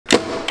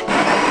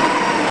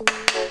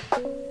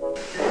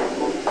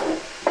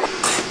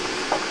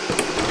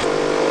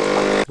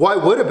Why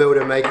would a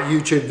builder make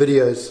YouTube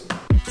videos?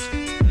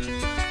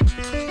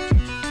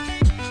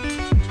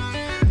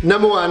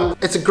 Number one,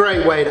 it's a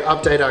great way to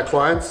update our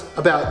clients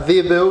about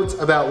their builds,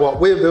 about what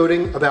we're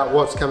building, about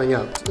what's coming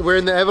up. We're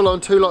in the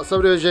Avalon 2-lot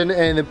subdivision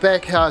and the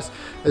back house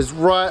is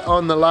right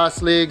on the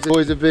last legs. The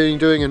boys have been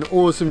doing an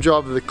awesome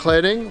job of the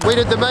cladding. We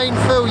did the main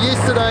fill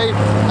yesterday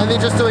and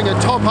they're just doing a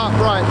top up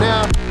right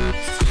now.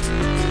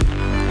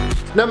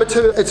 Number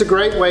two, it's a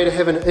great way to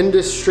have an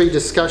industry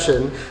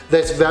discussion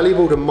that's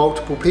valuable to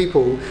multiple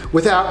people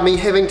without me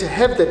having to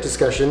have that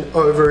discussion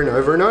over and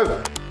over and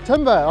over.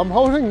 Timber, I'm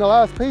holding the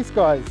last piece,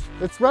 guys.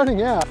 It's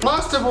running out.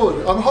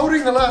 Plasterboard, I'm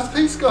holding the last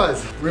piece,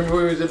 guys. Remember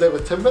when we did that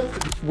with timber?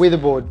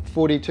 Weatherboard,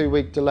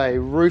 42-week delay.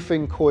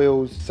 Roofing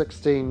coils,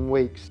 16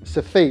 weeks.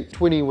 Safite,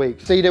 20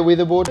 weeks. Cedar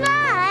weatherboard.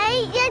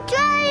 Mate, you're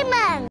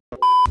dreaming.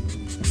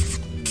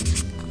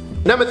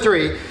 Number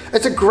three,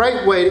 it's a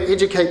great way to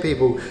educate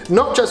people,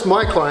 not just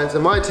my clients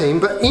and my team,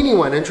 but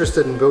anyone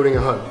interested in building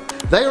a home.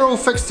 They are all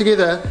fixed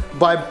together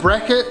by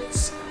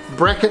brackets,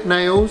 bracket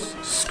nails,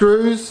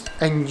 screws,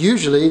 and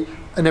usually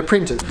an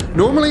apprentice.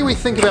 Normally we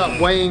think about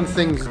weighing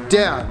things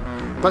down,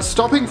 but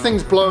stopping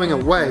things blowing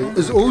away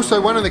is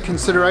also one of the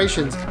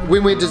considerations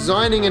when we're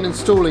designing and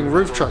installing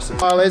roof trusses.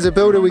 While as a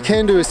builder we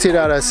can do a set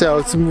out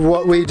ourselves,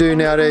 what we do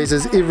nowadays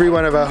is every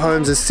one of our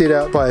homes is set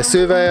out by a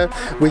surveyor.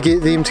 We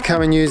get them to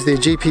come and use their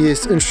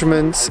GPS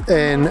instruments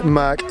and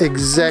mark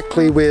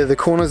exactly where the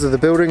corners of the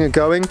building are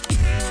going.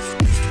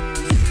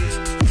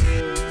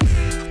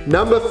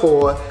 Number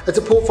four, it's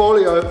a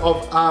portfolio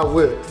of our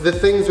work, the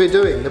things we're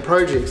doing, the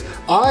projects.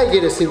 I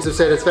get a sense of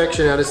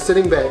satisfaction out of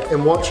sitting back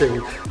and watching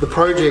the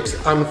projects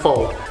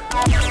unfold.